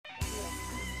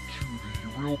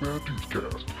Real Bad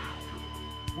Newscast.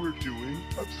 We're doing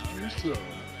Obscure Stuff.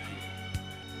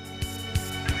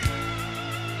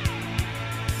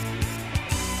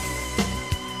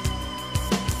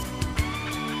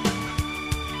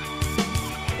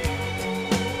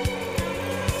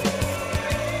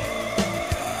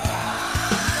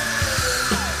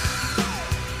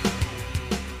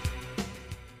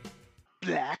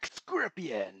 Black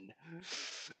Scorpion.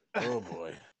 Oh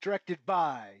boy. Directed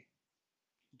by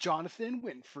Jonathan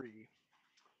Winfrey.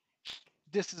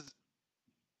 This is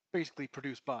basically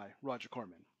produced by Roger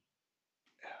Corman.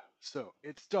 So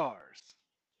it stars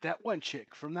that one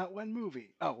chick from that one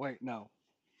movie. Oh, wait, no.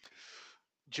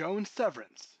 Joan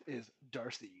Severance is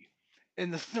Darcy.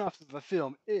 And the synopsis of the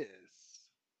film is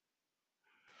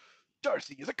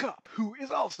Darcy is a cop who is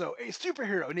also a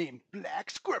superhero named Black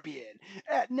Scorpion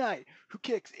at night who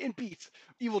kicks and beats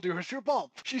evildoers to a pulp.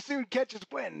 She soon catches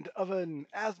wind of an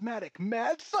asthmatic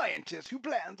mad scientist who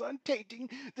plans on tainting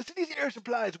the city's air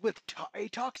supplies with a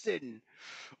toxin.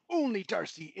 Only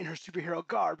Darcy in her superhero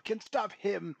garb can stop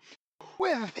him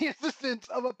with the assistance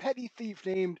of a petty thief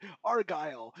named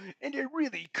Argyle and a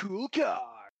really cool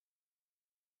car.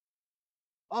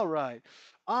 Alright,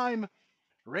 I'm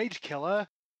Rage Killer.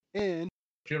 And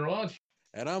General Launch,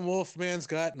 And I'm Wolfman's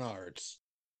Got Nards.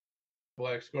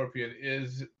 Black Scorpion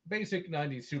is basic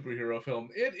 90s superhero film.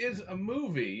 It is a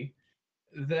movie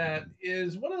that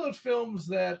is one of those films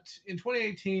that in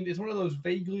 2018 is one of those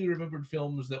vaguely remembered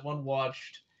films that one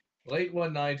watched late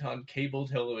one night on cable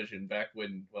television back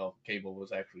when, well, cable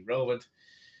was actually relevant.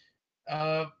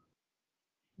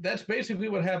 That's basically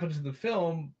what happens in the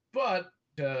film, but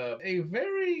a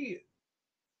very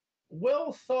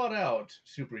well thought out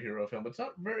superhero film. It's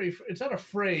not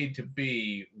afraid to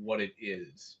be what it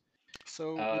is.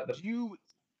 So would you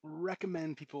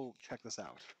recommend people check this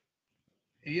out?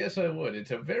 Yes, I would.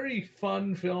 It's a very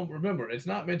fun film. Remember, it's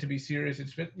not meant to be serious.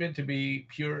 It's meant to be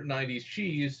pure 90s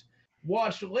cheese.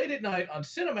 Watched late at night on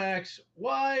Cinemax.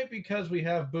 Why? Because we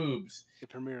have boobs. It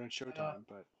premiered on Showtime,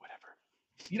 but whatever.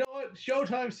 You know what?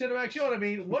 Showtime, Cinemax, you know what I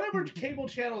mean? Whatever cable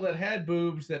channel that had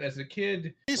boobs that as a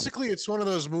kid... Basically, it's one of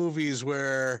those movies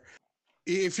where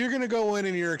if you're going to go in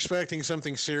and you're expecting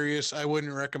something serious, I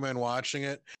wouldn't recommend watching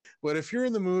it. But if you're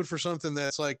in the mood for something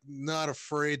that's like not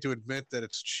afraid to admit that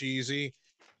it's cheesy,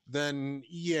 then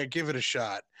yeah, give it a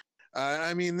shot.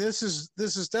 I mean, this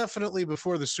is definitely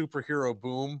before the superhero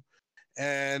boom,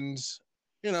 and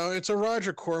you know, it's a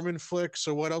Roger Corman flick.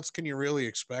 So what else can you really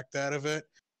expect out of it?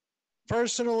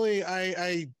 Personally,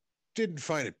 I didn't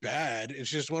find it bad. It's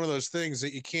just one of those things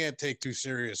that you can't take too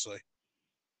seriously.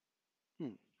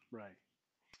 Right.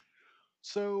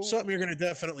 So Something you're going to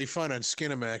definitely find on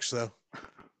Skinemax, though.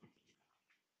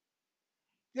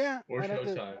 yeah, Or I'd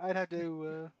Showtime. have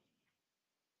to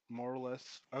more or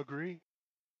less agree.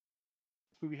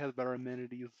 This movie has better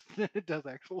amenities than it does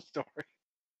actual story.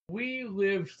 We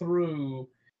lived through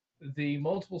the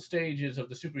multiple stages of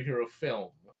the superhero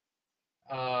film.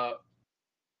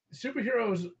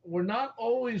 Superheroes were not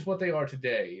always what they are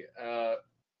today.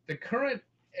 The current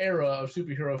era of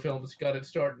superhero films got its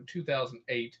start in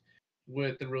 2008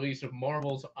 with the release of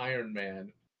Marvel's Iron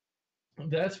Man.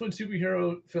 That's when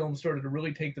superhero films started to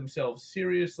really take themselves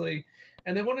seriously,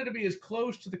 and they wanted to be as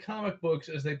close to the comic books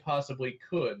as they possibly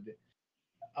could.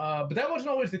 But that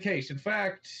wasn't always the case. In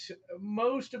fact,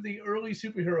 most of the early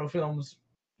superhero films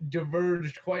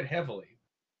diverged quite heavily.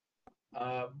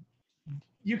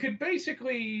 You could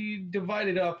basically divide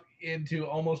it up into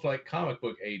almost like comic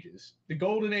book ages. The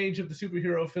golden age of the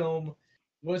superhero film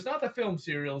was not the film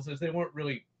serials, as they weren't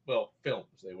really, well,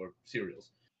 films. They were serials.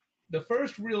 The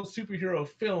first real superhero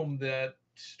film that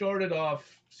started off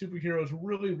superheroes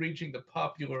really reaching the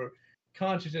popular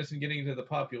consciousness and getting into the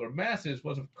popular masses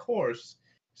was, of course,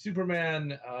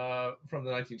 Superman from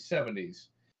the 1970s.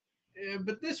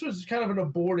 But this was kind of an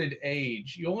aborted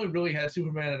age. You only really had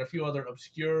Superman and a few other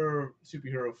obscure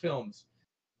superhero films.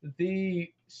 The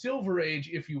silver age,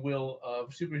 if you will,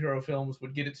 of superhero films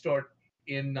would get its start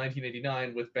in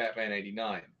 1989 with Batman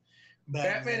 89.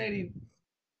 Batman 80.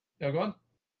 No, go on.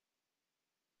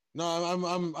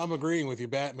 No, I'm agreeing with you,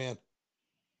 Batman.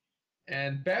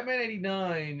 And Batman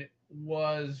 89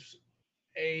 was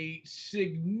a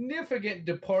significant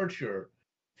departure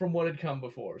from what had come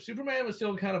before. Superman was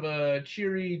still kind of a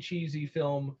cheery, cheesy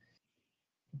film.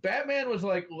 Batman was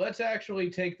like, let's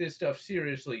actually take this stuff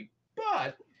seriously.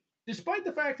 But despite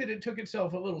the fact that it took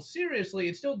itself a little seriously,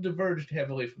 it still diverged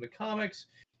heavily from the comics.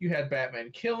 You had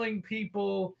Batman killing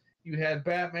people. You had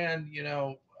Batman,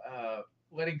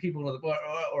 letting people into the,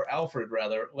 or Alfred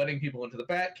rather, letting people into the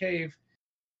Batcave.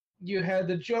 You had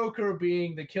the Joker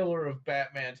being the killer of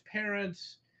Batman's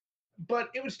parents. but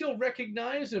it was still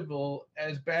recognizable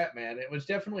as Batman. It was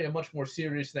definitely a much more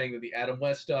serious thing than the Adam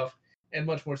West stuff, and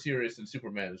much more serious than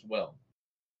Superman as well.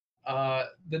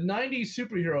 The '90s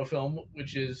superhero film,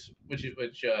 which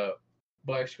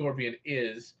Black Scorpion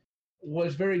is,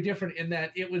 was very different in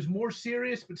that it was more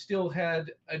serious, but still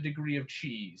had a degree of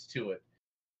cheese to it.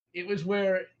 It was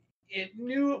where it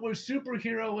knew it was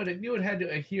superhero, and it knew it had to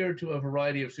adhere to a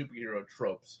variety of superhero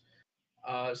tropes.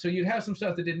 So you'd have some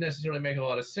stuff that didn't necessarily make a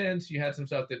lot of sense. You had some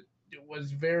stuff that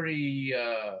was very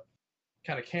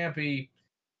kind of campy.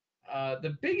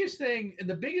 The biggest thing, and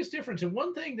the biggest difference, and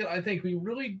one thing that I think we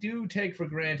really do take for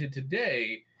granted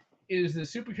today, is the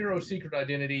superhero secret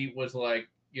identity was like,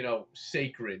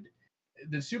 sacred.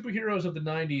 The superheroes of the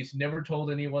 '90s never told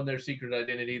anyone their secret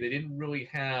identity. They didn't really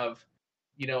have,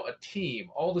 a team.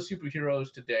 All the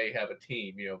superheroes today have a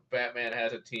team. Batman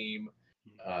has a team.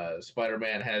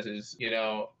 Spider-Man has his,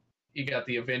 you got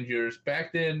the Avengers.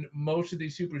 Back then, most of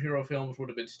these superhero films would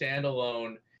have been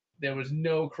standalone. There was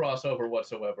no crossover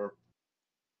whatsoever.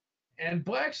 And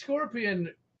Black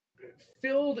Scorpion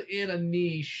filled in a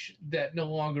niche that no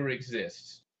longer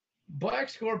exists. Black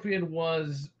Scorpion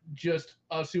was just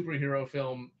a superhero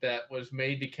film that was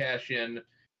made to cash in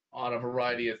on a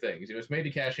variety of things. It was made to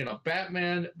cash in on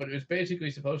Batman, but it was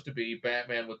basically supposed to be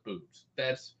Batman with boobs.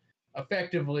 That's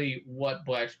effectively what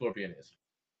Black Scorpion is.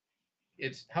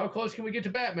 It's how close can we get to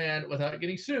Batman without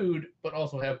getting sued, but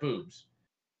also have boobs.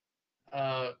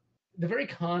 The very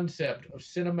concept of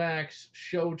Cinemax,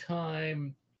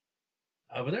 Showtime.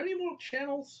 Were there any more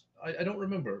channels? I don't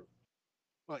remember.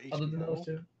 Well, Other than HBO. those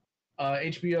two.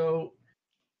 HBO.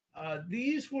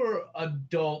 These were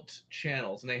adult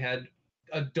channels, and they had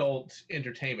adult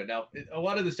entertainment. Now, a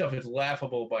lot of the stuff is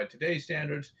laughable by today's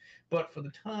standards, but for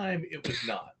the time, it was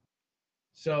not.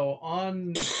 So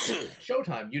on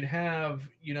Showtime, you'd have,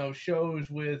 shows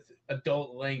with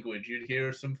adult language. You'd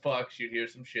hear some fucks, you'd hear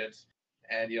some shits,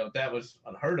 and, that was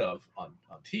unheard of on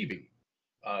TV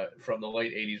from the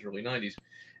late 80s, early 90s.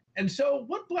 And so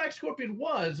what Black Scorpion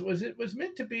was it was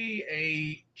meant to be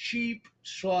a cheap,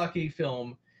 schlocky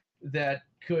film that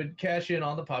could cash in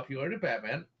on the popularity of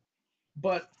Batman,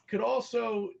 but could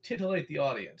also titillate the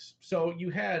audience. So you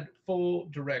had full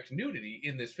direct nudity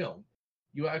in this film.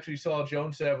 You actually saw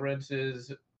Joan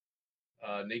Severance's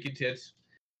naked tits,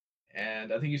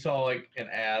 and I think you saw like an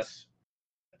ass.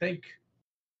 I think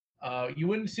you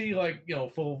wouldn't see like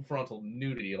full frontal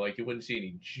nudity, like you wouldn't see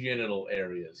any genital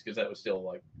areas because that was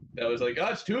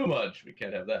that's too much. We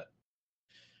can't have that.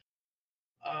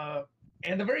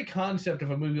 And the very concept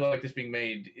of a movie like this being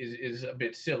made is a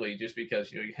bit silly, just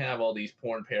because you have all these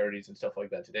porn parodies and stuff like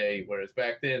that today, whereas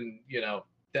back then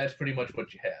that's pretty much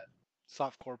what you had.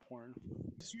 Softcore porn.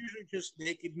 It's usually just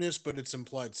nakedness, but it's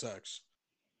implied sex.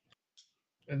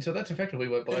 And so that's effectively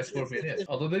what Black It's- Scorpion it's- is.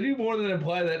 Although they do more than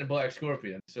imply that in Black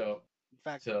Scorpion. So In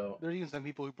fact, So- there's even some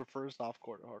people who prefer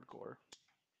softcore to hardcore.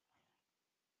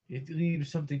 it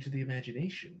leaves something to the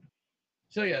imagination.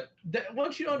 So yeah,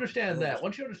 once you understand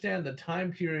the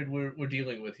time period we're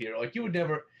dealing with here, like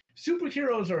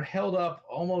superheroes are held up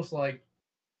almost like,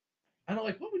 I don't know,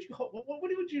 like what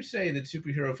would you say that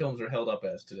superhero films are held up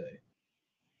as today?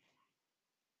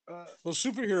 Well,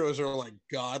 superheroes are like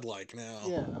godlike now.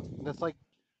 Yeah, that's like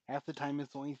half the time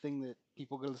it's the only thing that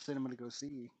people go to the cinema to go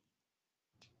see.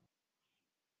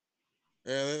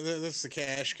 Yeah, that's the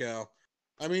cash cow.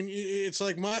 I mean, it's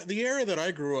like the era that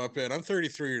I grew up in. I'm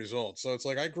 33 years old, so it's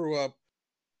like I grew up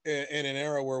in an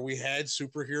era where we had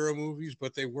superhero movies,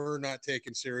 but they were not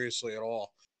taken seriously at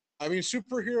all. I mean,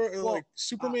 like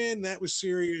Superman, that was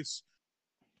serious.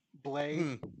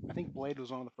 Blade, I think Blade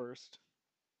was one of the first.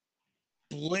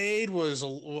 Blade was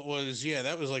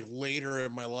that was like later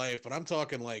in my life, but I'm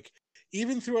talking like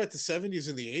even throughout the 70s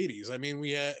and the 80s. I mean,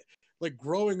 we had like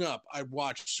growing up, I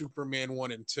watched Superman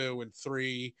 1 and 2 and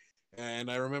 3,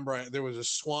 and I remember there was a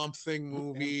Swamp Thing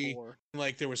movie, And 4.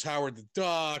 like there was Howard the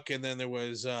Duck, and then there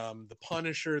was the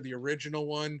Punisher, the original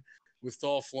one with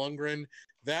Dolph Lundgren.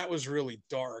 That was really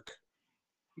dark.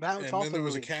 That was And also then there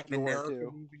was a really Captain gore, America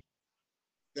too. movie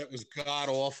that was god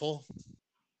awful.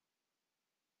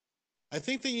 I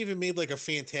think they even made like a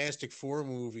Fantastic Four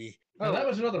movie. Now, that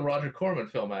was another Roger Corman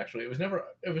film. Actually, it was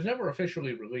never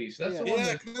officially released. That's the one Yeah,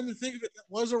 that come to think of it, that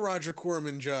was a Roger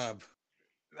Corman job.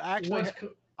 Actually, what's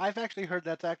co- I've actually heard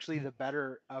that's actually the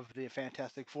better of the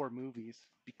Fantastic Four movies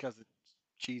because it's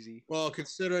cheesy. Well,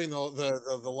 considering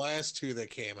the last two that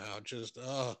came out, just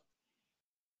but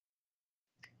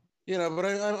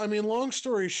I mean, long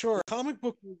story short, comic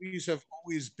book movies have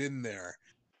always been there,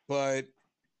 but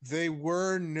they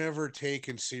were never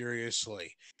taken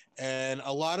seriously. And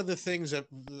a lot of the things that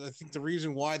I think the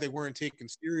reason why they weren't taken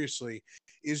seriously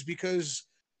is because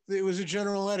it was a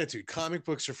general attitude. Comic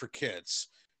books are for kids,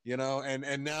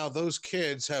 and now those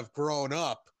kids have grown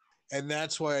up, and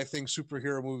that's why I think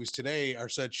superhero movies today are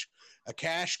such a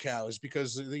cash cow, is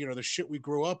because the shit we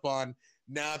grew up on.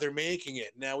 Now they're making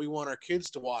it. Now we want our kids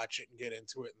to watch it and get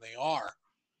into it, and they are.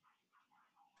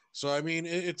 So I mean,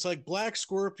 it's like Black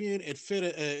Scorpion. It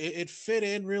fit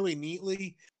in really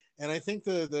neatly, and I think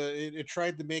it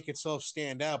tried to make itself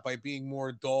stand out by being more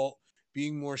adult,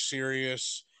 being more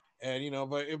serious, and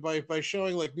by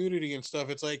showing like nudity and stuff.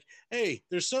 It's like, hey,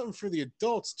 there's something for the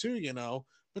adults too.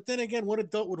 But then again, what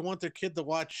adult would want their kid to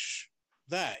watch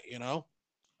that?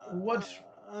 What's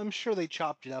I'm sure they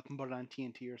chopped it up and put it on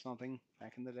TNT or something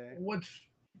back in the day. What's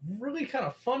really kind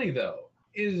of funny though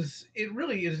is it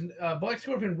really is Black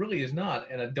Scorpion really is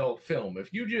not an adult film.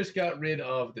 If you just got rid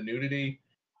of the nudity,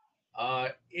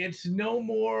 it's no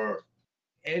more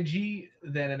edgy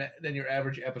than your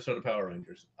average episode of Power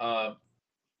Rangers.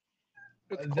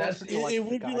 It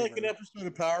would be like an episode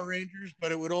of Power Rangers,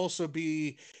 but it would also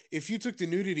be, if you took the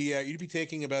nudity out, you'd be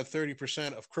taking about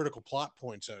 30% of critical plot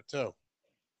points out too.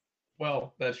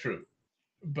 Well, that's true.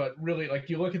 But really, like,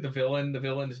 you look at the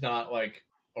villain's not like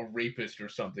a rapist or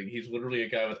something. He's literally a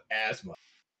guy with asthma.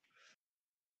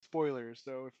 Spoilers,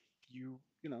 so if you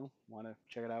want to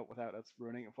check it out without us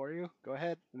ruining it for you, go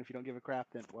ahead. And if you don't give a crap,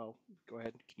 then, well, go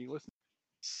ahead and continue listening.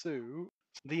 So,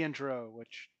 the intro,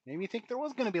 which made me think there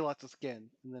was going to be lots of skin,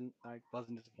 and then I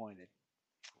wasn't disappointed.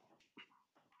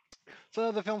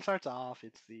 So the film starts off,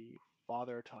 it's the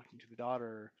father talking to the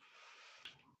daughter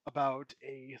about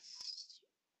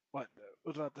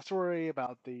about the story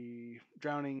about the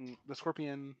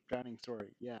scorpion drowning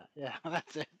story. Yeah,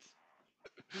 that's it.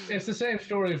 It's the same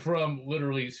story from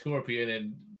literally Scorpion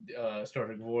and Star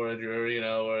Trek Voyager,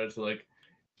 where it's like,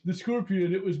 the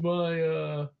Scorpion, it was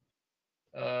my,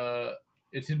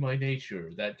 it's in my nature,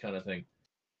 that kind of thing.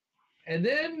 And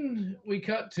then we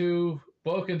cut to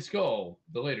Bulk and Skull,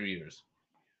 the later years.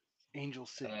 Angel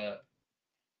City.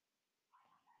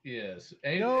 Yes.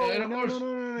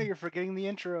 No, you're forgetting the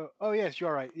intro. Oh, yes,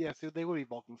 you're right. Yes, they would be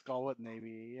Bulk and Skull, wouldn't they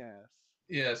be? Yes.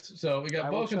 Yes, so we got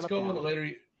Bulk and Skull in the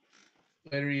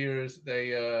later years.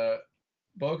 They,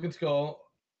 Bulk and Skull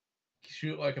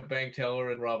shoot like a bank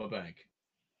teller and rob a bank.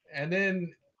 And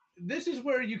then this is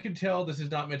where you can tell this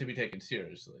is not meant to be taken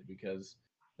seriously, because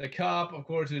the cop, of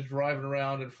course, is driving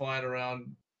around and flying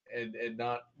around and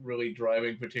not really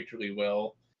driving particularly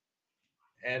well.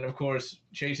 And of course,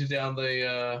 chases down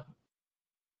the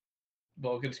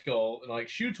Bulk and Skull and like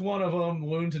shoots one of them,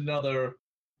 wounds another,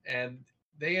 and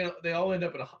they all end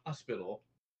up in a hospital.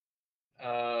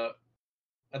 I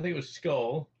think it was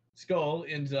Skull. Skull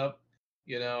ends up,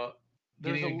 getting a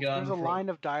gun. There's a line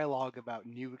of dialogue about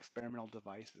new experimental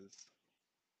devices.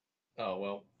 Oh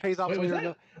well,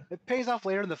 it pays off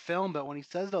later in the film, but when he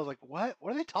says it, I was like, "What?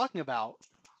 What are they talking about?"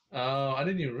 I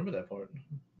didn't even remember that part.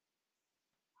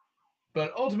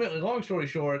 But ultimately, long story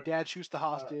short, Dad shoots the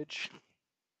hostage.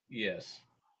 Yes.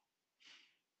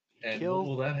 And kills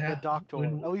will that happen? The doctor.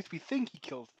 At least we think he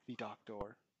kills the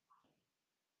doctor.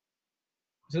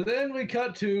 So then we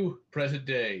cut to present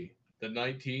day, the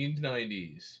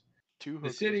 1990s. The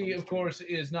city, of course,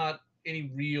 is not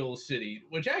any real city,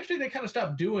 which actually they kind of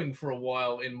stopped doing for a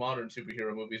while in modern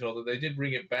superhero movies, although they did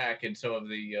bring it back in some of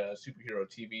the superhero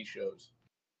TV shows.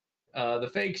 The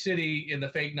fake city in the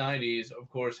fake 90s, of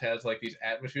course, has like these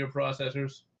atmosphere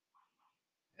processors.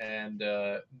 And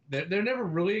they're never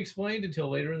really explained until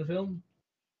later in the film.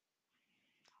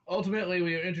 Ultimately,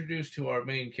 we are introduced to our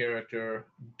main character,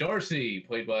 Darcy,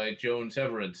 played by Joan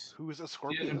Severance. Who is a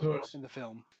scorpion in the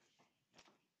film.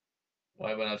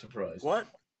 Why am I not surprised? What?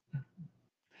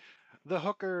 The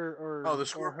hooker, the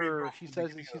Scorpion. Or her, she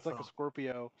says she's like a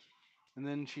Scorpio. And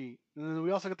then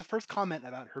we also get the first comment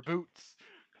about her boots.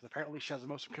 Because apparently she has the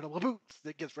most incredible boots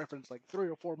that gets referenced like 3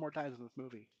 or 4 more times in this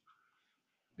movie.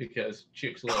 Because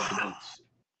chicks love the boots.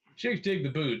 Chicks dig the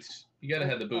boots. You gotta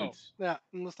have the boots. Yeah,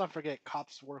 and let's not forget,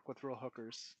 cops work with real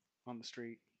hookers on the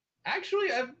street.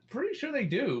 Actually, I'm pretty sure they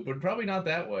do, but probably not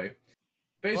that way.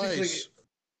 Basically,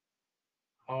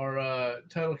 our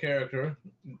title character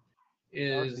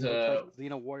is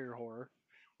Xena Warrior Horror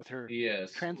with her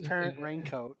transparent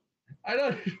raincoat.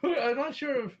 I'm not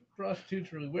sure if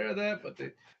prostitutes really wear that, but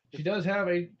she does have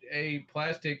a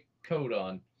plastic coat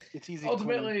on. It's easy.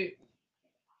 Ultimately,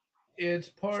 it's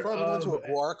part probably of. Went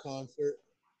to a Guar concert.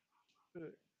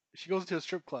 She goes to a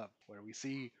strip club where we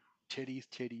see titties,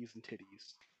 and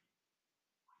titties.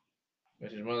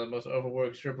 Which is one of the most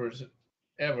overworked strippers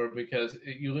ever, because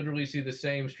you literally see the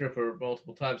same stripper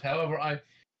multiple times. However, I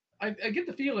get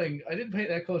the feeling, I didn't pay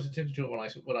that close attention to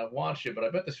it when I watched it, but I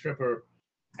bet the stripper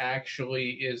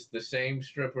actually is the same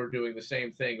stripper doing the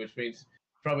same thing, which means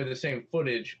probably the same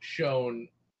footage shown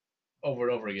over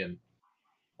and over again.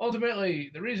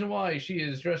 Ultimately, the reason why she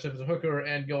is dressed up as a hooker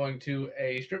and going to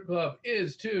a strip club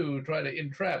is to try to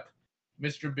entrap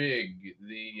Mr. Big,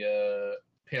 the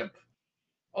pimp.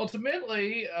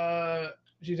 Ultimately,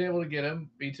 she's able to get him,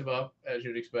 beats him up, as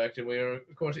you'd expect, and we are,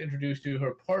 of course, introduced to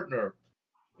her partner,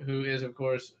 who is, of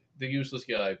course, the useless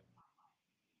guy.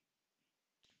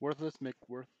 Worthless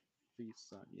McWorthy's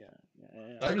son. Yeah.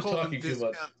 I'm I just called him talking too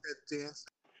much. Discount Ted Danson.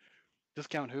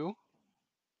 Discount who?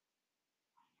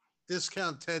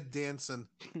 Discount Ted Danson.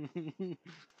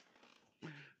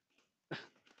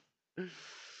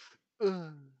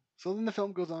 So then the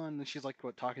film goes on, and she's like,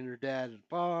 what, talking to her dad at a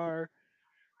bar.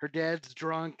 Her dad's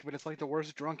drunk, but it's like the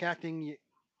worst drunk acting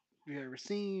you've ever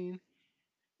seen.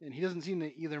 And he doesn't seem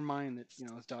to either mind that,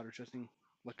 his daughter's dressing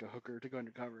like a hooker to go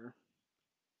undercover.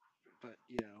 But,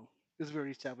 it's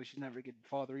very established she's never a good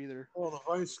father either. Well, the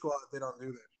Vice Squad, they don't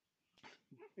do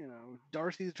that.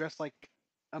 Darcy's dressed like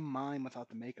a mime without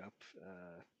the makeup.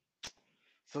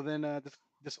 So then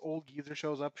this old geezer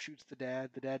shows up, shoots the dad.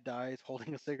 The dad dies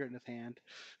holding a cigarette in his hand.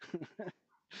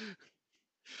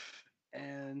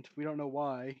 And we don't know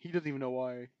why. He doesn't even know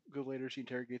why. Because later she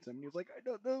interrogates him. And he's like, I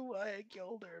don't know why I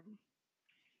killed her.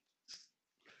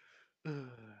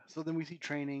 So then we see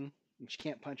training. And she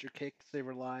can't punch or kick to save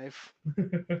her life.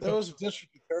 That was a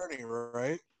district attorney,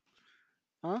 right?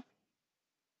 Huh?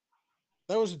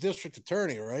 That was a district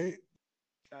attorney, right?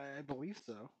 I believe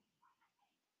so.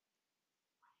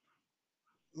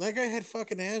 That guy had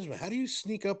fucking asthma. How do you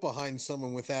sneak up behind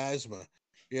someone with asthma?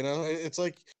 It's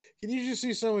like, can you just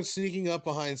see someone sneaking up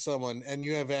behind someone and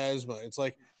you have asthma? It's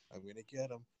like, I'm gonna get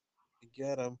him.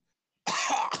 Get him.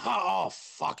 Oh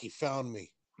fuck! He found me.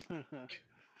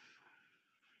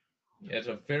 Yeah, it's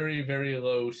a very, very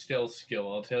low stealth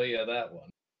skill, I'll tell you that one.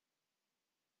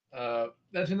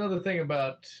 That's another thing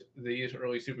about these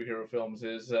early superhero films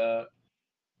is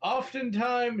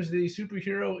oftentimes the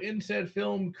superhero in said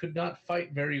film could not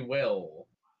fight very well.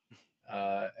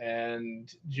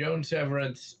 And Joan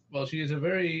Severance, well, she is a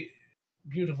very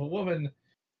beautiful woman.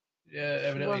 She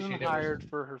wasn't hired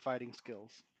for her fighting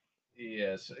skills.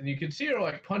 Yes, and you can see her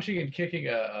like punching and kicking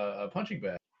a punching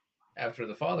bag after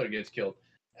the father gets killed.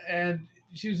 And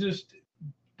she's just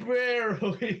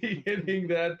barely hitting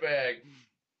that bag.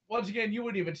 Once again, you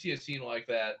wouldn't even see a scene like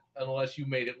that unless you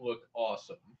made it look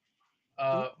awesome.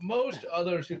 Most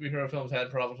other superhero films had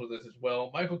problems with this as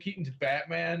well. Michael Keaton's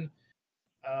Batman,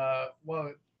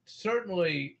 well,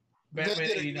 certainly Batman They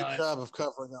did a 89. good job of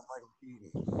covering up Michael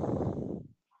Keaton.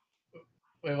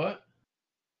 Wait, what?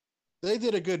 They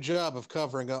did a good job of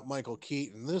covering up Michael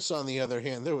Keaton. This, on the other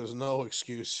hand, there was no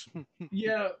excuse.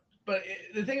 Yeah, but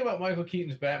the thing about Michael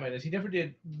Keaton's Batman is he never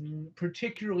did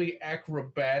particularly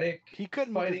acrobatic. He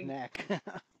couldn't fighting. move his neck.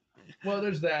 Well,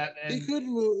 there's that. And He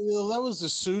couldn't move. That was the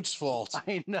suit's fault.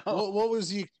 I know. What was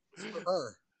he for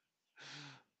her?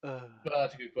 Well,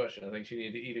 that's a good question. I think she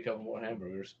needed to eat a couple more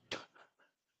hamburgers.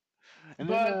 And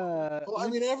But- then, Well, I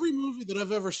mean, every movie that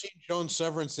I've ever seen Joan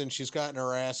Severance in, she's gotten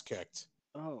her ass kicked.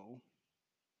 oh.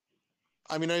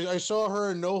 I mean, I saw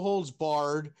her in No Holds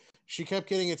Barred. She kept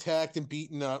getting attacked and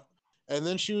beaten up. And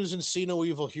then she was in See No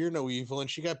Evil, Hear No Evil, and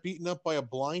she got beaten up by a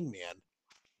blind man.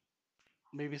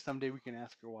 Maybe someday we can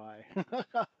ask her why.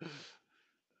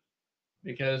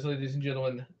 Because, ladies and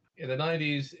gentlemen, in the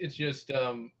 90s, it's just.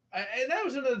 And that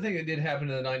was another thing that did happen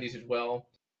in the 90s as well.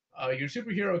 Your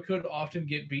superhero could often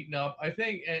get beaten up, I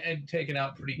think, and taken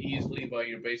out pretty easily by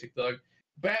your basic thug.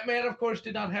 Batman, of course,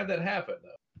 did not have that happen,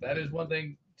 though. That is one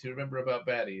thing to remember about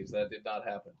baddies. That did not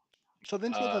happen. So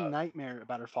then she has a nightmare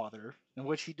about her father, in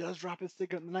which he does drop his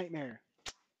cigarette in the nightmare.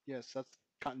 Yes, that's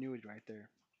continuity right there.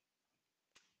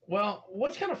 Well,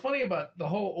 what's kind of funny about the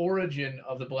whole origin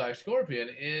of the Black Scorpion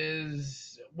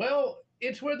is, well,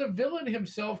 it's where the villain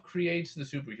himself creates the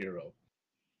superhero.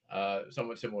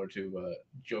 Somewhat similar to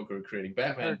Joker creating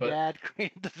Batman. Her dad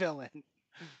created the villain.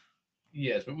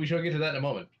 Yes, but we shall get to that in a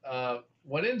moment.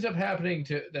 What ends up happening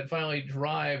that finally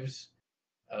drives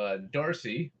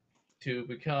Darcy to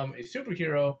become a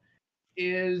superhero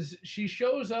is she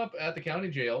shows up at the county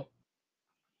jail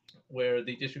where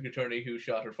the district attorney who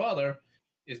shot her father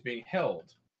is being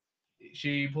held.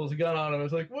 She pulls a gun on him and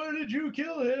is like, "Why did you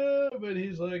kill him?" And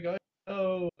he's like, "I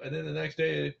know." And then the next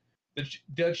day,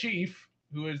 the chief,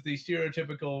 who is the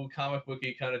stereotypical comic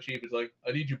booky kind of chief, is like,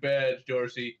 "I need your badge,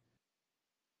 Darcy."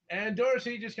 And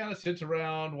Darcy just kind of sits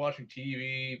around watching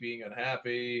TV, being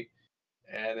unhappy,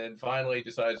 and then finally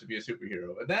decides to be a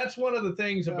superhero. And that's one of the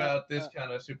things about this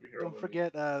kind of superhero Don't movie.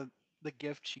 forget the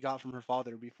gift she got from her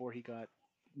father before he got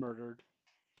murdered.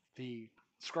 The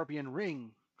Scorpion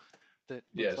ring that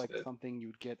looks Yes, like that- something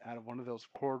you'd get out of one of those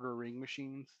quarter ring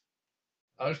machines.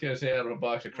 I was going to say out of a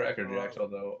box of Cracker Jacks,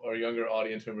 although our younger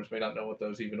audience members may not know what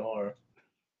those even are.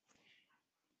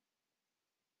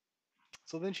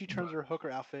 So then she turns her hooker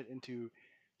outfit into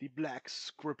the Black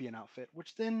Scorpion outfit,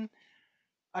 which then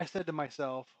I said to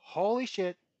myself, holy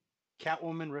shit,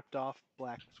 Catwoman ripped off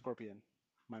Black Scorpion.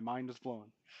 My mind was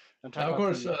blown. I'm talking Now, of about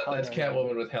course, the that's hard-eyed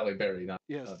Catwoman with Halle Berry, not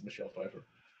Yes. Michelle Pfeiffer.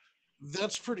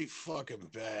 That's pretty fucking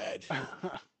bad.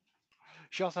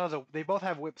 She also has they both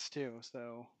have whips too,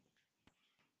 so.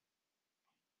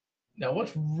 Now,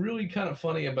 what's really kind of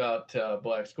funny about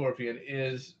Black Scorpion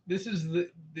is this is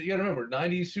you gotta remember,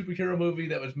 90s superhero movie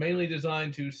that was mainly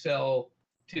designed to sell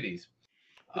titties.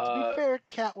 But to be fair,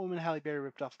 Catwoman and Halle Berry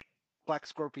ripped off Black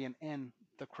Scorpion and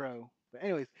the Crow. But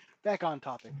anyways, back on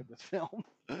topic of this film.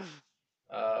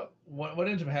 What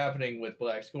ends up happening with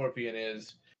Black Scorpion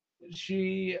is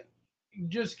she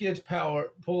just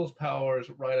pulls powers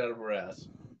right out of her ass.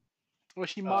 Well,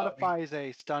 she modifies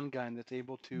a stun gun that's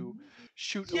able to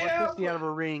shoot electricity out of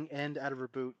her ring and out of her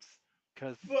boots.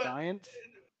 Because science.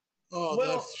 Oh,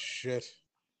 Well- that's shit.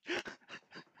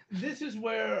 This is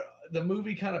where the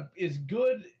movie kind of is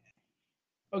good.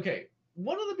 Okay,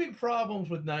 one of the big problems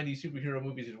with 90s superhero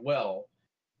movies as well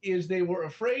is they were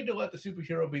afraid to let the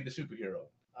superhero be the superhero.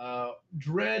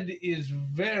 Dredd is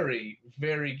very,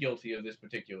 very guilty of this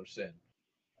particular sin.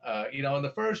 In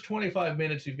the first 25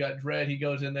 minutes, you've got Dredd. He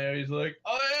goes in there. He's like,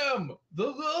 I am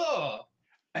the law.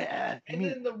 And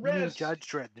then the rest. You mean Judge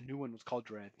Dredd. The new one was called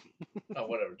Dredd. Oh,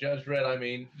 whatever. Judge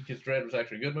Dredd, because Dredd was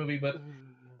actually a good movie, but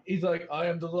he's like, I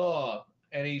am the law.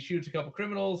 And he shoots a couple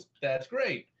criminals. That's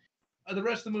great. The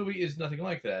rest of the movie is nothing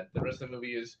like that. The rest of the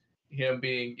movie is him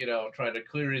being, trying to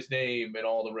clear his name and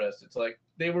all the rest. It's like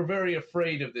they were very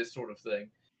afraid of this sort of thing.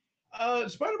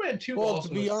 Spider-Man 2 Well, also.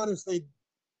 to be honest, they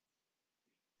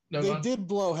did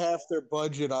blow half their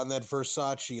budget on that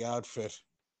Versace outfit.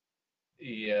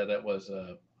 Yeah, that was.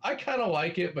 I kind of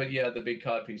like it, but yeah, the big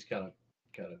codpiece kind of,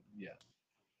 yeah.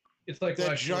 It's like That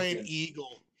Black giant Scorpion.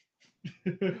 eagle.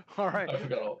 All right. I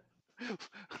forgot all.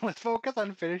 Let's focus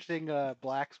on finishing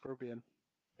Black Scorpion.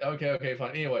 Okay,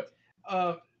 fine. Anyway,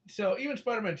 so even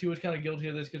Spider-Man 2 was kind of guilty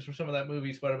of this because for some of that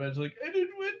movie, Spider-Man's like, I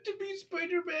didn't want to be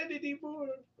Spider-Man anymore.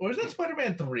 Or is that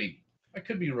Spider-Man 3? I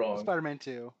could be wrong. Spider-Man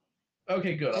 2.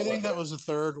 Okay, good. I think that was the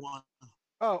third one.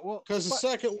 Oh, well. Because the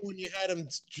second one, you had him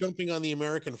jumping on the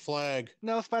American flag.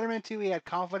 No, Spider-Man 2, he had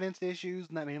confidence issues,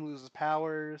 and that made him lose his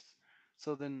powers.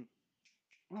 So then,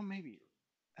 well, maybe.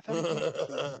 I thought he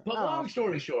was But long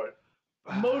story short,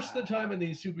 most of the time in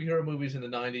these superhero movies in the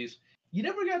 90s, you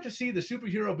never got to see the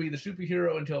superhero be the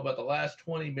superhero until about the last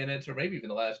 20 minutes or maybe even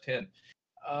the last 10.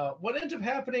 What ends up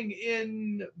happening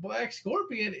in Black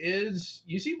Scorpion is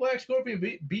you see Black Scorpion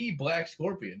be Black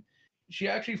Scorpion. She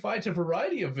actually fights a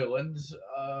variety of villains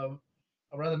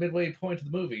around the midway point of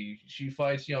the movie. She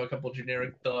fights, a couple of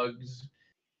generic thugs.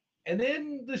 And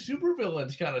then the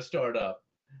supervillains kind of start up.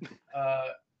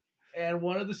 And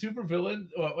one of the supervillains,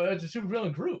 it's a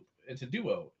supervillain group. It's a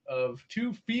duo of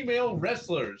two female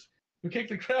wrestlers who kick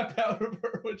the crap out of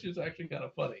her, which is actually kind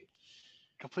of funny.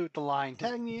 Complete with the line,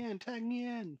 tag me in, tag me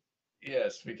in.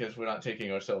 Yes, because we're not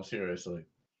taking ourselves seriously.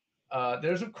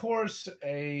 There's, of course,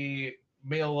 a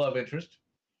male love interest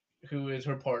who is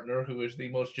her partner, who is the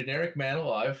most generic man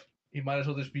alive. He might as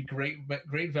well just be great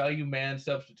value man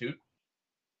substitute.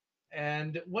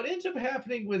 And what ends up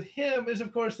happening with him is,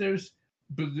 of course, there's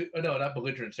not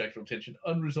belligerent sexual tension,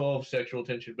 unresolved sexual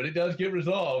tension, but it does get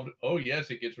resolved. Oh, yes,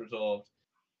 it gets resolved.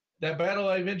 That battle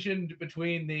I mentioned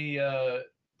between the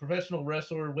professional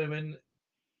wrestler women,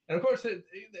 and of course,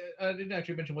 I didn't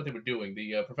actually mention what they were doing.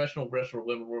 The professional wrestler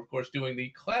women were, of course, doing the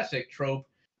classic trope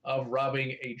of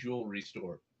robbing a jewelry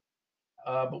store.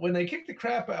 But when they kick the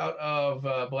crap out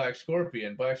of Black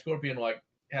Scorpion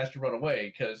has to run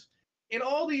away because in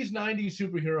all these 90s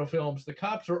superhero films, the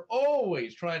cops are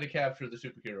always trying to capture the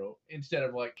superhero instead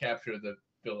of capture the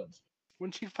villains.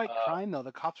 When she'd fight crime, though,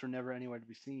 the cops were never anywhere to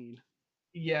be seen.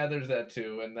 Yeah, there's that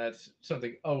too, and that's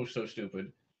something so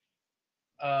stupid.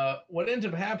 What ends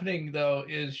up happening though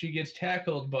is she gets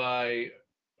tackled by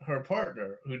her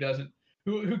partner,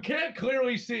 who can't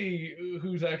clearly see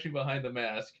who's actually behind the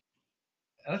mask.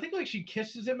 And I think she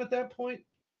kisses him at that point.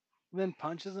 Then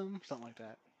punches him, something like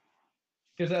that.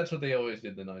 Because that's what they always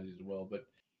did in the 90s as well. But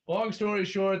long story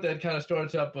short, that kind of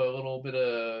starts up a little bit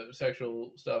of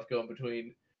sexual stuff going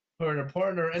between her and her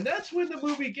partner. And that's when the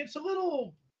movie gets a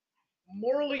little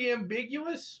morally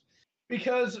ambiguous.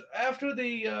 Because after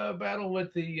the battle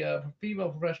with the female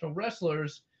professional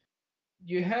wrestlers,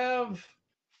 you have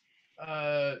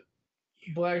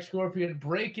Black Scorpion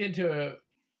break into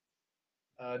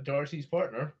Darcy's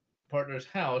partner, partner's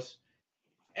house.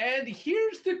 And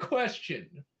here's the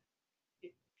question.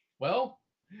 Well,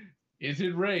 is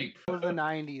it rape? It was the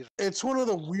 90s. It's one of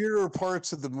the weirder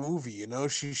parts of the movie, you know?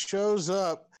 She shows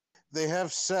up, they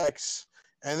have sex,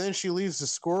 and then she leaves a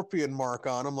scorpion mark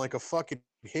on him like a fucking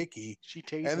hickey. She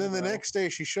tased And then him, the bro. next day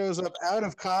she shows up out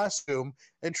of costume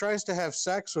and tries to have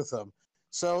sex with him.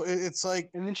 So it's like,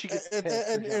 And then she gets and pissed.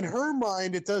 for in jumping. her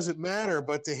mind, it doesn't matter,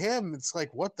 but to him, it's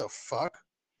like, what the fuck?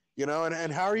 You know,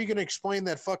 and how are you going to explain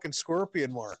that fucking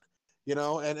scorpion mark? You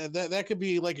know, and that could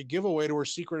be like a giveaway to her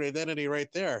secret identity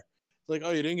right there. It's like,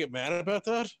 oh, you didn't get mad about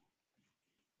that?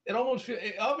 It almost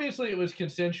obviously it was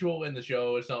consensual in the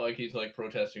show. It's not like he's like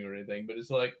protesting or anything, but it's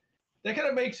like that kind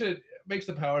of makes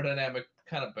the power dynamic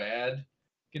kind of bad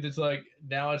because it's like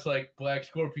now it's like Black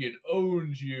Scorpion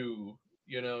owns you,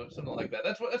 you know, something like that.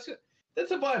 That's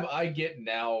the vibe I get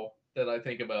now that I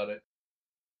think about it.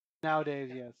 Nowadays,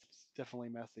 yes, it's definitely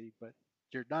messy, but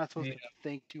you're not supposed to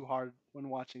think too hard when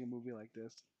watching a movie like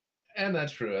this. And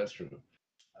that's true. That's true.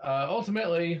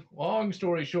 Ultimately, long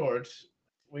story short,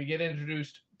 we get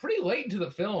introduced pretty late into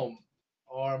the film.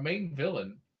 Our main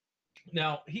villain.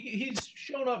 Now he's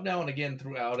shown up now and again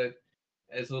throughout it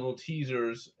as little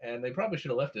teasers, and they probably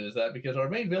should have left it as that because our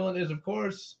main villain is, of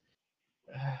course,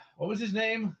 what was his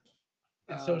name?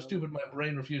 It's so stupid, my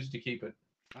brain refuses to keep it.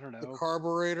 I don't know. The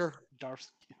carburetor. Darth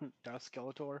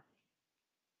Skeletor.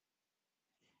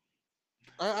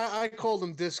 I called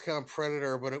him Discount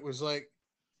Predator, but it was like,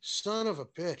 son of a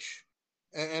bitch.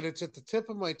 And it's at the tip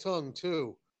of my tongue,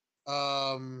 too.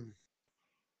 Damn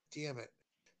it.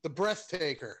 The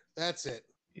Breathtaker. That's it.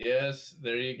 Yes,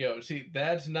 there you go. See,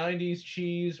 that's 90s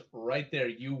cheese right there.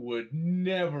 You would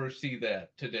never see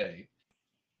that today.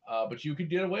 But you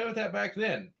could get away with that back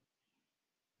then.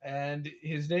 And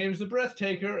his name's the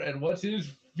Breathtaker, and what's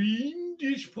his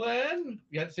fiendish plan?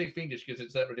 You have to say fiendish because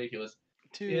it's that ridiculous.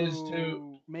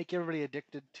 To make everybody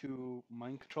addicted to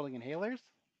mind-controlling inhalers?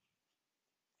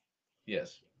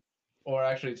 Yes. Or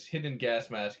actually, it's hidden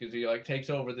gas mask because he like takes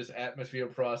over this atmosphere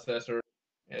processor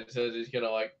and says he's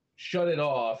gonna like shut it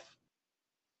off,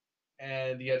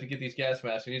 and you have to get these gas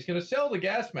masks. And he's gonna sell the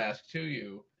gas mask to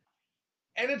you.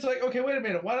 And it's like, okay, wait a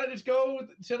minute. Why not just go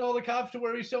send all the cops to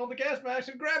where he's selling the gas masks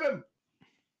and grab him?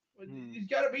 He's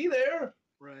got to be there.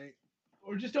 Right.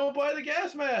 Or just don't buy the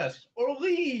gas masks. Or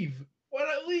leave. Why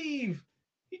not leave?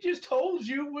 He just told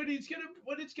you what it's gonna.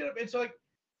 It's like,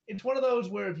 it's one of those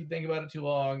where if you think about it too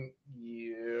long,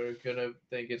 you're gonna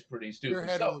think it's pretty stupid. Your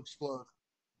head will explode.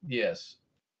 Yes.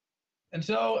 And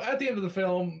so at the end of the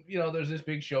film, you know, there's this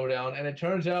big showdown, and it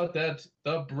turns out that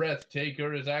the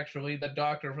Breathtaker is actually the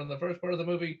doctor from the first part of the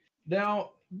movie.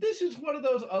 Now, this is one of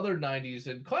those other 90s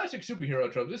and classic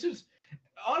superhero tropes. This is,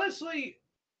 honestly,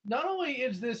 not only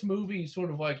is this movie sort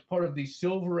of like part of the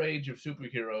Silver Age of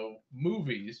superhero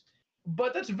movies,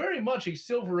 but that's very much a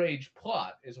Silver Age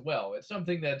plot as well. It's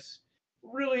something that's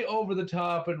really over the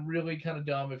top and really kind of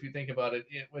dumb if you think about it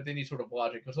with any sort of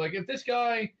logic. It's like if this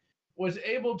guy was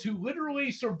able to literally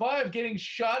survive getting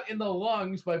shot in the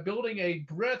lungs by building a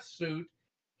breath suit,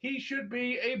 he should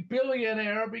be a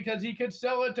billionaire because he could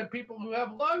sell it to people who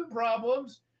have lung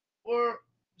problems or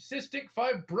cystic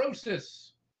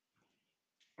fibrosis.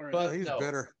 Right. But He's no.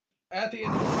 bitter. At the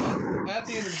end of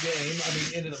the game, I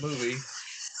mean, end of the movie,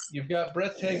 you've got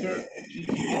Breathtaker. She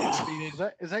gets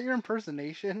defeated. Is that your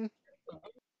impersonation?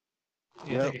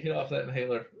 You take a hit off that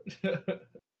inhaler.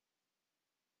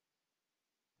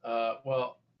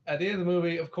 Well, at the end of the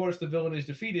movie, of course, the villain is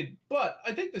defeated. But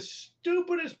I think the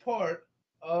stupidest part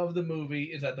of the movie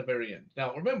is at the very end.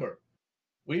 Now, remember,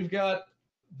 we've got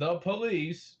the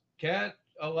police can't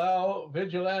allow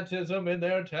vigilantism in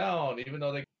their town, even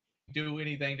though they do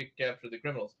anything to capture the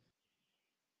criminals.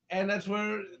 And that's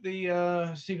where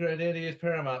the secret identity is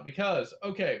paramount because,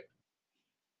 okay,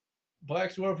 Black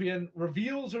Scorpion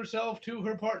reveals herself to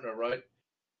her partner, right?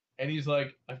 And he's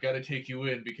like, I've got to take you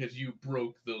in because you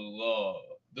broke the law.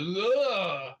 The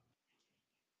law!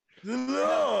 The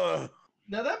law!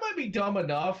 Now, that might be dumb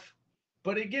enough,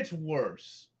 but it gets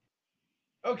worse.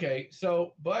 Okay,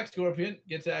 so Black Scorpion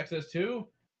gets access to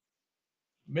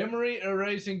memory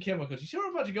erasing chemicals. You see where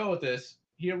I'm about to go with this?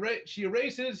 She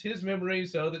erases his memory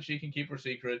so that she can keep her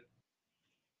secret.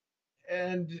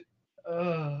 And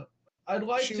I'd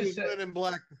like she to was say Men in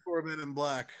Black before Men in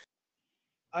Black.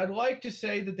 I'd like to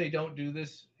say that they don't do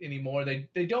this anymore.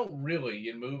 They don't really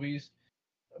in movies,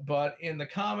 but in the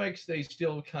comics they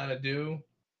still kind of do.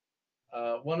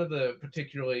 One of the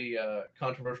particularly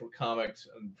controversial comics,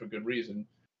 and for good reason,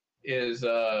 is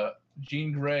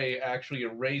Jean Grey actually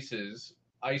erases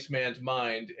Iceman's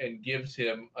mind and gives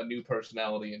him a new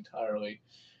personality entirely.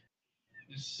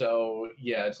 So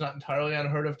yeah, it's not entirely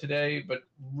unheard of today, but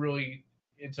really,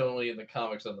 it's only in the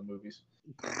comics and the movies.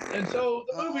 And so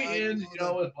the movie I ends, know you that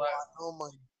know, with Black. plot. Oh my!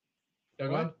 Yeah,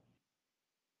 go What? on.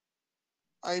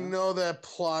 I know that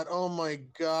plot. Oh my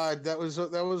god, that was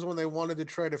when they wanted to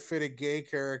try to fit a gay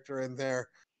character in there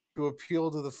to appeal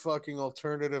to the fucking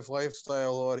alternative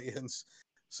lifestyle audience.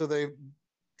 So they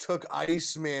took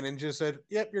Iceman and just said,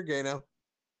 "Yep, you're gay now."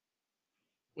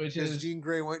 Which Because is Jean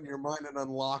Grey went in your mind and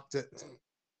unlocked it.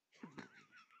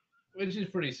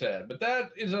 pretty sad. But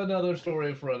that is another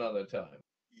story for another time.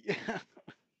 Yeah.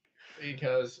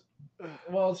 Because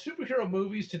while superhero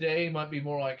movies today might be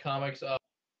more like comics of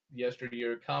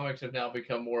yesteryear, comics have now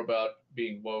become more about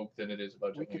being woke than it is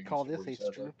about We telling could a call story, this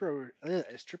sadly.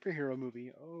 a stripper hero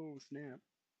movie. Oh snap!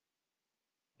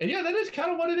 And yeah, that is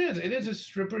kind of what it is. It is a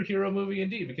stripper hero movie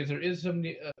indeed, because there is some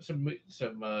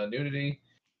nudity.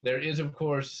 There is, of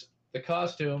course, the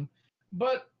costume,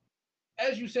 but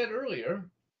as you said earlier,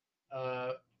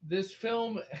 uh, this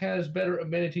film has better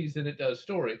amenities than it does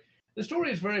story. The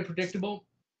story is very predictable.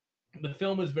 The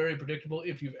film is very predictable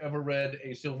if you've ever read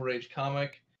a Silver Age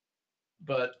comic,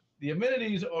 but the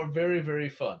amenities are very, very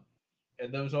fun,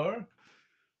 and those are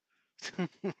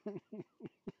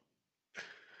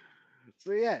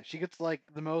So yeah, she gets like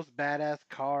the most badass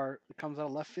car that comes out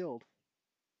of left field.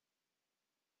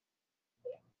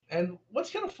 And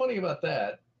what's kind of funny about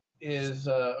that is,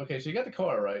 okay, so you got the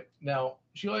car right now.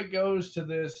 She like goes to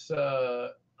this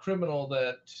criminal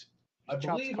that I Chops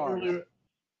believe cars. earlier.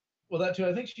 Well, that too.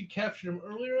 I think she captured him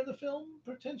earlier in the film,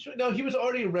 potentially. No, he was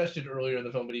already arrested earlier in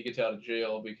the film, but he gets out of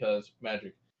jail because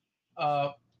magic.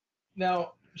 Uh,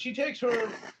 Now she takes her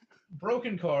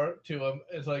broken car to him.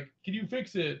 It's like, can you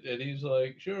fix it? And he's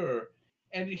like, sure.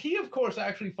 And he, of course,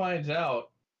 actually finds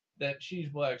out that she's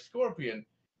Black Scorpion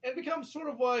and becomes sort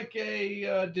of like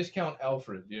a discount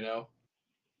Alfred, you know?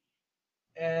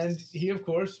 And he, of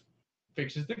course,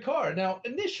 fixes the car. Now,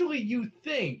 initially, you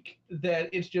think that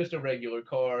it's just a regular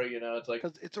car, you know? It's like,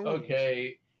 Because it's orange.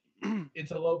 okay,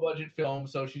 it's a low budget film,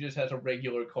 so she just has a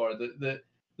regular car.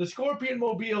 The Scorpion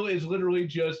Mobile is literally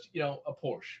just, you know, a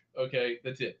Porsche. Okay,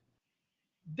 that's it.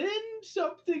 Then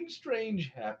something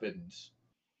strange happens.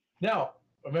 Now,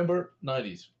 remember,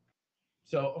 90s.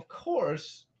 So, of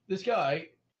course, this guy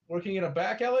working in a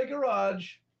back alley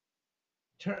garage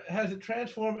has it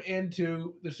transform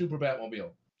into the Super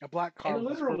Batmobile. A black car And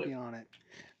with a literally, scorpion on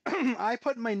it. I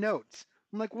put in my notes.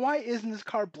 I'm like, why isn't this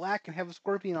car black and have a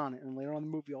scorpion on it? And later on in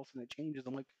the movie, all of a sudden it changes.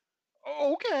 I'm like,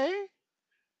 oh, okay.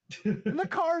 And the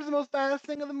car is the most badass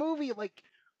thing of the movie. Like,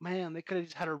 man, they could have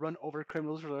just had her run over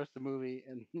criminals for the rest of the movie,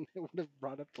 and it would have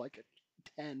brought up to like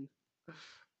a 10.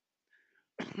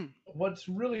 what's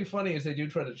really funny is they do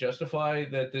try to justify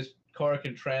that this car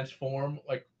can transform,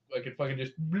 like it fucking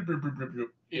just, you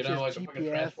It's know, just like a fucking GPS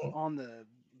transform. on the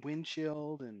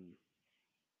windshield, and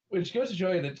Which goes to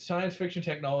show you that science fiction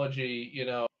technology, you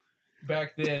know,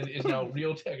 back then is now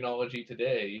real technology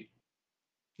today.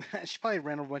 she probably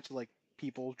ran over a bunch of like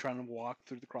people trying to walk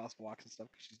through the crosswalks and stuff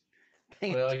because she's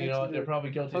paying Well, you know, attention they're to probably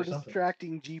guilty her of something.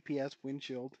 distracting GPS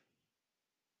windshield.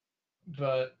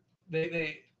 But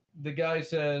the guy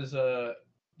says,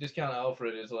 Discount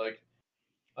Alfred is like,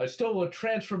 I stole a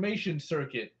transformation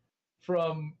circuit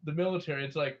from the military.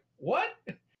 It's like, what?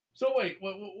 So wait,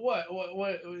 what?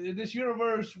 In this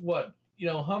universe, what? You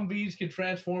know, Humvees can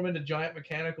transform into giant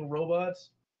mechanical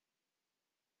robots?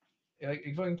 Like,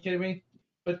 you fucking kidding me?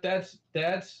 But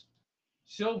that's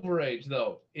Silver Age,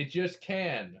 though. It just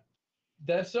can.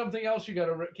 That's something else you got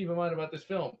to keep in mind about this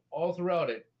film. All throughout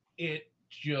it, it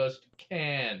just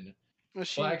can. Well,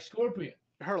 Black Scorpion.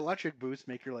 her electric boots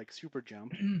make her like super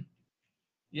jump.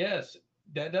 Yes,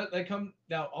 that come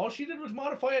now. All she did was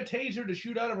modify a taser to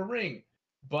shoot out of a ring,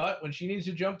 but when she needs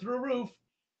to jump through a roof,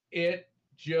 it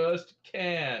just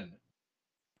can.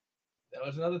 That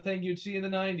was another thing you'd see in the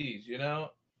 '90s. You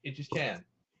know, it just can.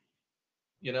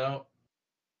 You know,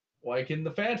 why can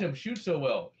the Phantom shoot so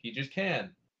well? He just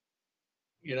can.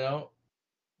 You know,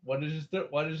 why does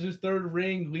his third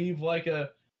ring leave like a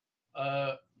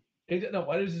no?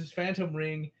 Why does his Phantom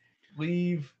ring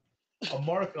leave a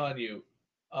mark on you?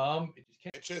 It just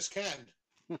can't. It just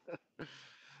can.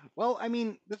 Well, I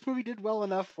mean, this movie did well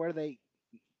enough where they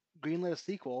greenlit a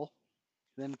sequel.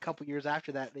 Then a couple years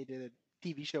after that, they did a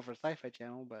TV show for Sci-Fi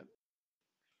Channel. But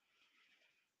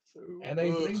so And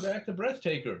they bring back the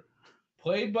Breathtaker,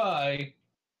 played by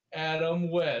Adam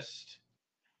West.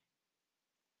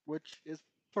 which is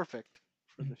perfect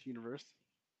for this universe.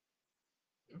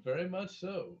 Very much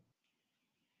so.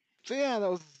 So yeah, that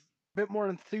was a bit more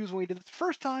enthused when we did this the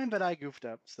first time, but I goofed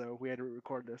up, so we had to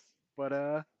record this.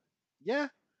 But yeah,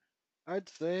 I'd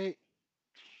say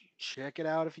check it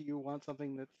out if you want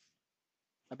something that's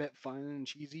a bit fun and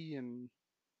cheesy and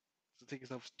doesn't take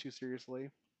yourself too seriously.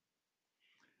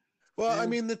 Well, I And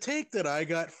mean, the take that I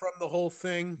got from the whole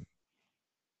thing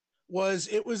was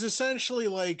it was essentially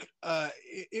like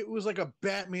it was like a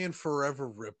Batman Forever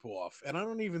ripoff. And I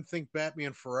don't even think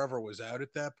Batman Forever was out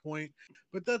at that point,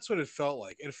 but that's what it felt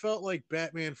like. It felt like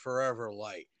Batman Forever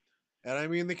light. And I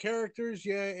mean, the characters,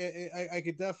 yeah, I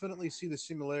could definitely see the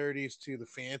similarities to the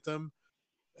Phantom.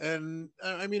 And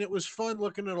I mean, it was fun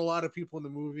looking at a lot of people in the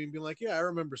movie and being like, yeah, I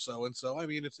remember so and so. I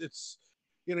mean, it's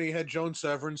you had Joan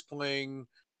Severance playing,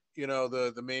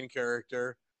 the main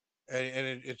character,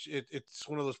 and it's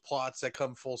one of those plots that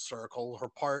come full circle. Her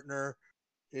partner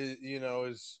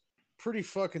is pretty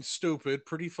fucking stupid,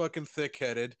 pretty fucking thick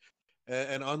headed,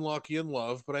 and unlucky in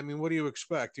love. But I mean, what do you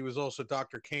expect? He was also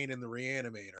Dr. Kane in the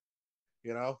Reanimator,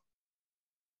 you know.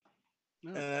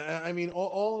 no, I mean,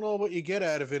 all in all, what you get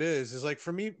out of it is like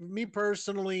for me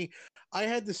personally, I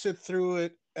had to sit through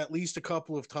it at least a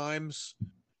couple of times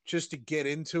just to get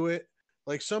into it.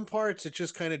 Like some parts, it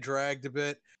just kind of dragged a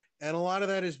bit, and a lot of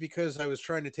that is because I was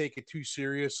trying to take it too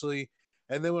seriously.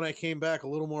 And then when I came back a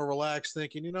little more relaxed,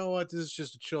 thinking, you know what, this is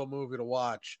just a chill movie to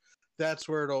watch. That's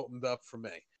where it opened up for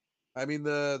me. I mean,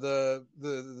 the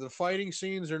fighting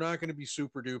scenes are not going to be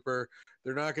super duper.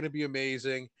 They're not going to be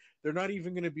amazing. They're not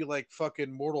even going to be like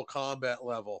fucking Mortal Kombat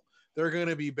level. They're going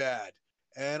to be bad.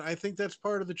 And I think that's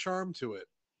part of the charm to it.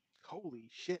 holy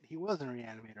shit, he was in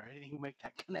Reanimator. I didn't even make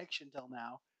that connection till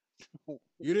now.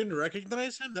 You didn't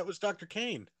recognize him? That was Dr.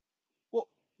 Kane. Well,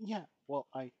 yeah. Well,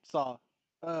 I saw.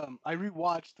 I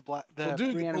rewatched the Well,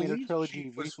 dude, the Reanimator police trilogy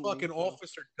chief was recently. fucking So.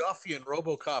 Officer Duffy in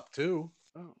RoboCop 2.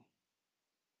 Oh.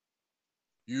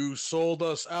 You sold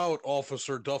us out,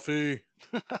 Officer Duffy.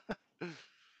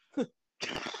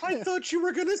 I thought you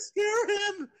were going to scare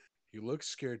him. He looks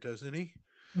scared, doesn't he?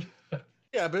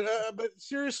 Yeah, but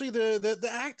seriously, the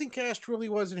acting cast really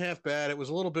wasn't half bad. It was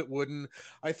a little bit wooden.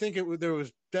 I think there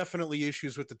was definitely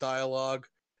issues with the dialogue.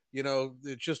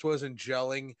 It just wasn't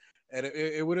gelling, and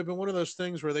it would have been one of those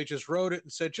things where they just wrote it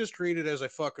and said, "Just read it as I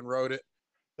fucking wrote it,"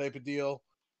 type of deal.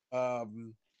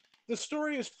 The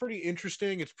story is pretty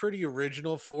interesting. It's pretty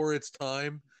original for its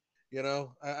time.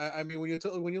 I mean,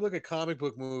 when you look at comic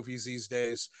book movies these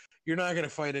days, you're not going to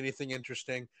find anything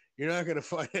interesting. You're not going to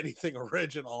find anything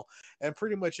original, and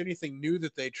pretty much anything new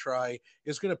that they try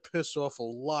is going to piss off a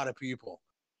lot of people.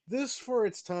 This, for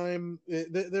its time,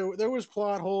 there was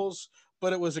plot holes,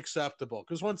 but it was acceptable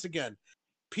because once again,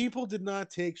 people did not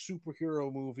take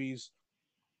superhero movies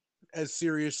as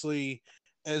seriously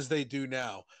as they do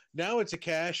now. Now it's a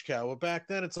cash cow. But back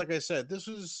then, it's like I said, this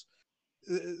was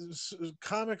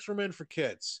comics were meant for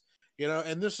kids,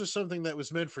 and this is something that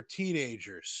was meant for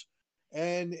teenagers,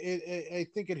 and I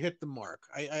think it hit the mark.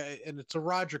 And it's a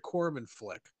Roger Corman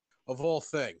flick of all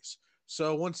things.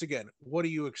 So once again, what do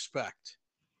you expect?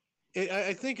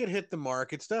 I think it hit the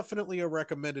mark. It's definitely a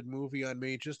recommended movie on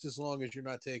me, just as long as you're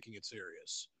not taking it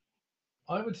serious.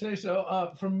 I would say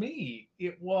so. For me,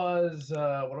 it was what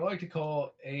I like to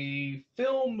call a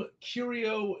film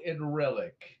curio and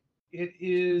relic. It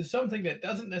is something that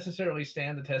doesn't necessarily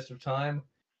stand the test of time,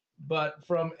 but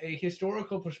from a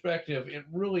historical perspective, it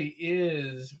really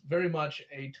is very much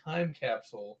a time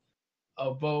capsule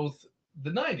of both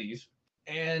the 90s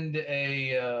and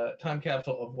a time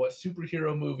capsule of what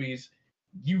superhero movies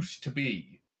used to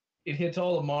be. It hits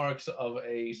all the marks of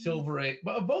a silver age,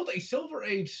 both a silver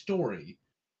age story,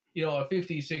 a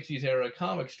 50s, 60s era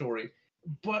comic story,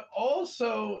 but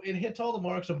also it hits all the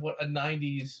marks of what a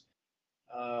 90s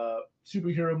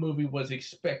superhero movie was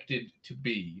expected to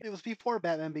be. It was before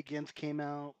Batman Begins came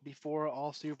out, before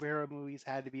all superhero movies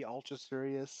had to be ultra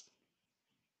serious.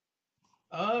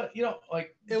 Like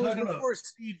it was before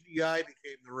CGI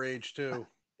became the rage too.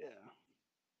 Yeah.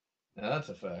 Now, that's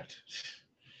a fact.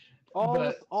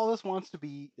 All this wants to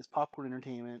be is popcorn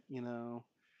entertainment. You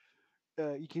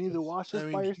can either watch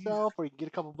this by yourself, or you can get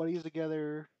a couple buddies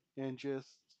together and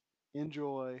just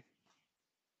enjoy.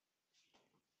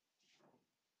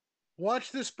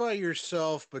 Watch this by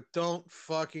yourself, but don't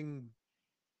fucking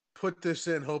put this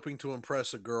in hoping to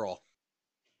impress a girl.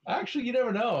 Actually, you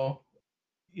never know.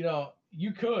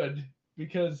 You could,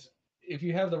 because if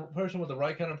you have the person with the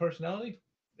right kind of personality,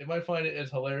 they might find it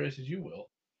as hilarious as you will.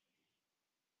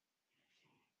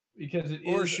 Because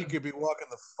she could be walking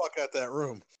the fuck out that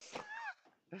room.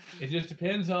 It just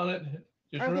depends on it.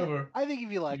 Just remember. I think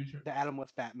if you like the Adam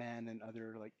West Batman and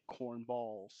other like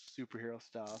cornball superhero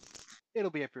stuff,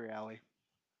 it'll be up your alley.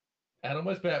 Adam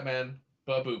West Batman,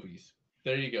 but boobies.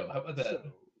 There you go. How about that? So,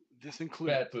 this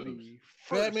includes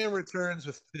Batman Returns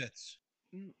with tits.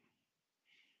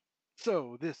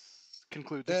 So this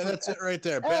concludes. That's it right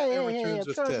there. Hey, Batman hey, hey! Returns I'm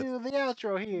with trying to Tith. do the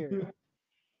outro here.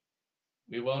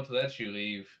 We won't let you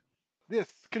leave. This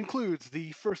concludes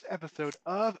the first episode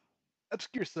of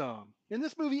Obscure Some. And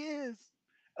this movie is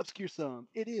Obscure Some.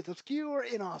 It is obscure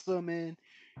and awesome, and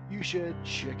you should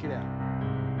check it out.